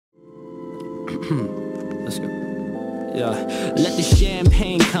Let's go. Yeah. Let the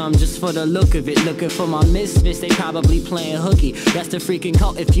champagne come just for the look of it. Looking for my misfits, they probably playing hooky. That's the freaking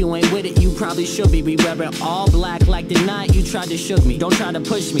cult, if you ain't with it, you probably should be. We wearing all black like the night you tried to shook me. Don't try to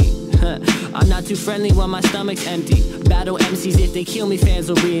push me. I'm not too friendly when my stomach's empty. Battle MCs, if they kill me, fans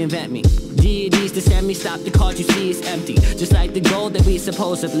will reinvent me. Deities to send me, stop the card you see is empty. Just like the gold that we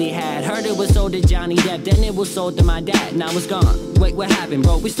supposedly had. Heard it was sold to Johnny Depp, then it was sold to my dad. Now it's gone. Wait, what happened,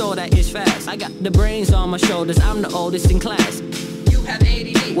 bro? We stole that ish fast. I got the brains on my shoulders, I'm the oldest in class. You have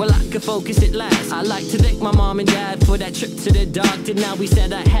ADD, well I can focus at last. I like to thank my mom and dad for that trip to the doctor. Now we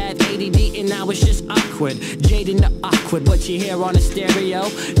said I had ADD and now it's just awkward. Jading the awkward, what you hear on the stereo,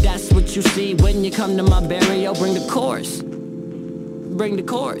 that's what you see when you come to my burial. Bring the chorus, bring the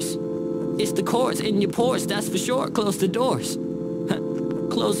chorus. It's the chords in your pores, that's for sure. Close the doors,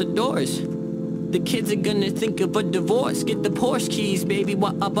 close the doors. The kids are gonna think of a divorce. Get the Porsche keys, baby,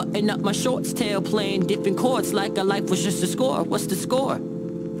 while I button up my shorts. Tail playing different chords like a life was just a score. What's the score?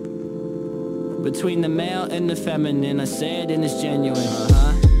 Between the male and the feminine, I say it and it's genuine.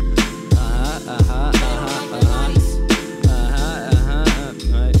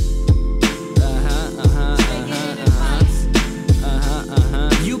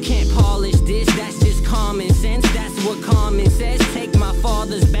 You can't polish this, that's just common sense. That's what common says. Take my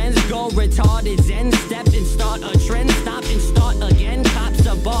father's Benz, go retarded zen. Step and start a trend, stop and start again. Cops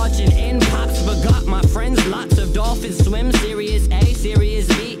are barging in, pops forgot my friends. Lots of dolphins swim, serious A, serious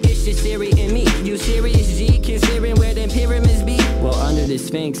B. It's just Siri and me. You serious G, considering where them pyramids be? Well, under the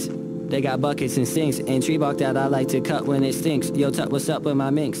Sphinx, they got buckets and sinks. And tree bark that I like to cut when it stinks. Yo, Tut, what's up with my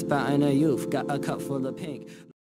minks? Fountain of youth, got a cup full of pink.